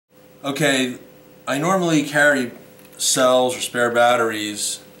Okay, I normally carry cells or spare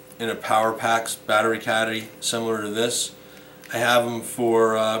batteries in a Power-Pax battery caddy similar to this. I have them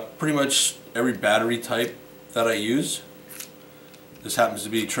for pretty much every battery type that I use. This happens to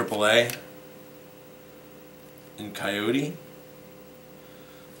be AAA in Coyote.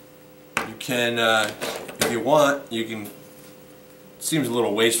 You can, if you want, you can, it seems a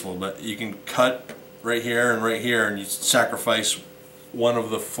little wasteful, but you can cut right here, and you sacrifice one of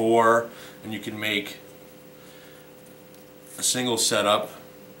the four, and you can make a single setup,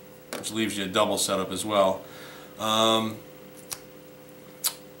 which leaves you a double setup as well. For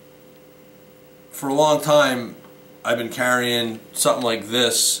a long time, I've been carrying something like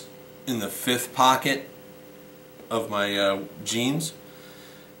this in the fifth pocket of my jeans.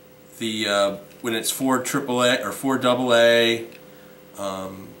 When it's 4 AAA or 4 AA,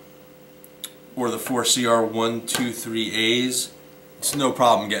 or the 4 CR123As, it's no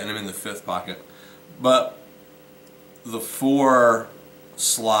problem getting them in the fifth pocket. But the 4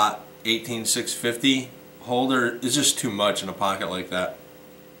 slot 18650 holder is just too much in a pocket like that.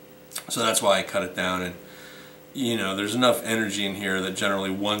 So that's why I cut it down, and you know, there's enough energy in here that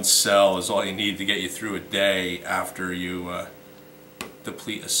generally one cell is all you need to get you through a day after you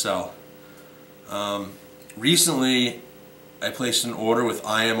deplete a cell. Recently I placed an order with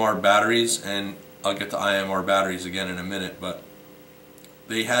IMRBatteries, and I'll get to IMRBatteries again in a minute, but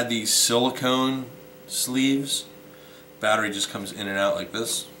they had these silicone sleeves. Battery just comes in and out like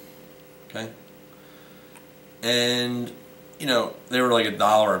this, okay? And you know, they were like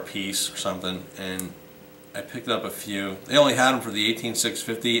 $1 a piece or something, and I picked up a few. They only had them for the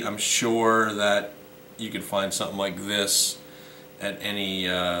 18650. I'm sure that you could find something like this at any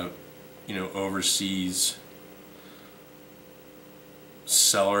you know, overseas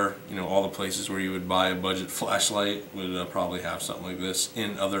seller. You know, all the places where you would buy a budget flashlight would probably have something like this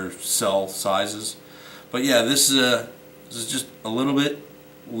in other cell sizes. But yeah, this is just a little bit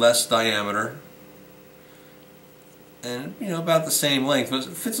less diameter, and you know, about the same length, but it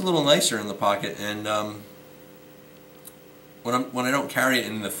fits a little nicer in the pocket. And when I don't carry it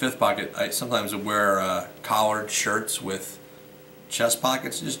in the fifth pocket, I sometimes wear collared shirts with chest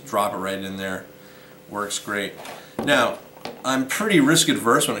pockets. Just drop it right in there. Works great. Now, I'm pretty risk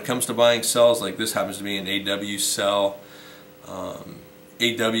adverse when it comes to buying cells. Like this happens to be an AW cell.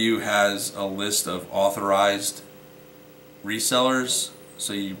 AW has a list of authorized resellers,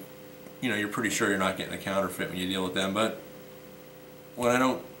 so you know, you're pretty sure you're not getting a counterfeit when you deal with them. But when I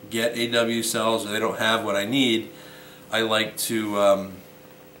don't get AW cells, or they don't have what I need, I like to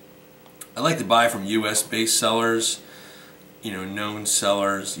buy from US based sellers, you know, known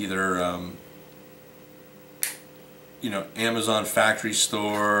sellers, either you know, Amazon factory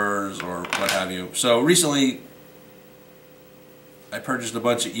stores or what have you. So recently I purchased a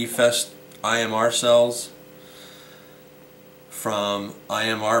bunch of eFest IMR cells from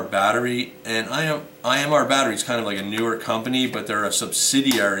IMRBattery, and IMRBattery is kind of like a newer company, but they're a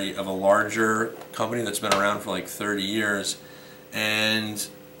subsidiary of a larger company that's been around for like 30 years. And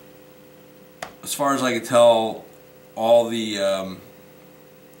as far as I could tell, all the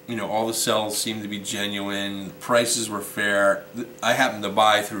you know, all the cells seemed to be genuine. The prices were fair. I happened to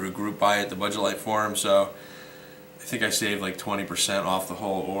buy through a group buy at the Budget Light Forum, so I think I saved like 20% off the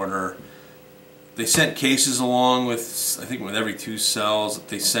whole order. They sent cases along with, I think with every 2 cells.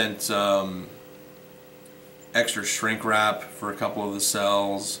 They sent extra shrink wrap for a couple of the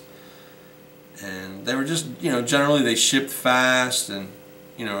cells, and they were just, you know, generally they shipped fast, and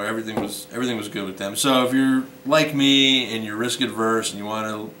you know, everything was good with them. So if you're like me and you're risk adverse and you want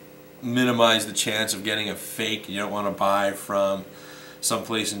to minimize the chance of getting a fake, you don't want to buy from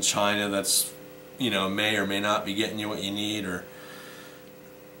someplace in China that's, you know, may or may not be getting you what you need, or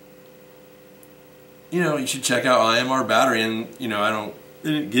you know, you should check out IMRBattery. And you know,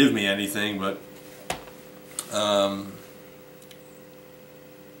 they didn't give me anything, but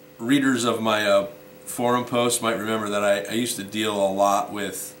readers of my forum posts might remember that I used to deal a lot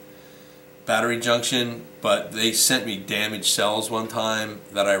with Battery Junction, but they sent me damaged cells one time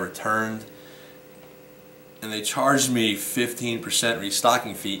that I returned, and they charged me 15%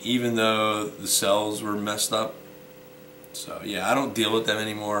 restocking fee even though the cells were messed up. So yeah, I don't deal with them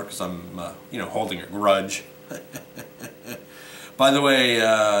anymore because I'm you know, holding a grudge. By the way,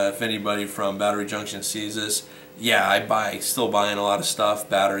 if anybody from Battery Junction sees this, yeah, still buying a lot of stuff,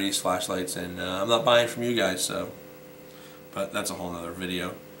 batteries, flashlights, and I'm not buying from you guys, so, but that's a whole nother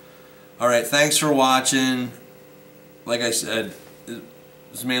video. Alright, thanks for watching. Like I said,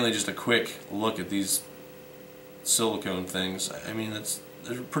 it's mainly just a quick look at these silicone things. I mean,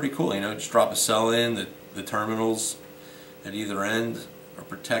 they're pretty cool, you know, just drop a cell in, the terminals at either end or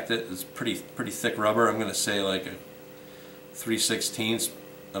protect it. It's pretty thick rubber. I'm going to say like a 3/16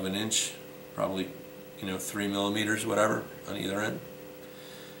 of an inch, probably, you know, 3 millimeters, whatever, on either end.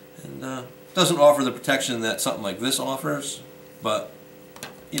 And doesn't offer the protection that something like this offers, but,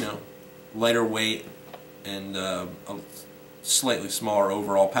 you know, lighter weight and a slightly smaller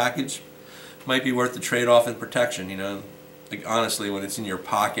overall package might be worth the trade-off in protection. You know, like honestly, when it's in your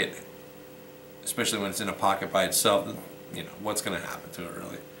pocket, especially when it's in a pocket by itself, you know, what's going to happen to it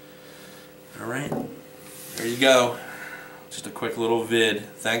really? Alright, there you go. Just a quick little vid.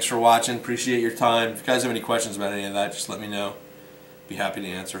 Thanks for watching. Appreciate your time. If you guys have any questions about any of that, just let me know. Be happy to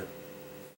answer.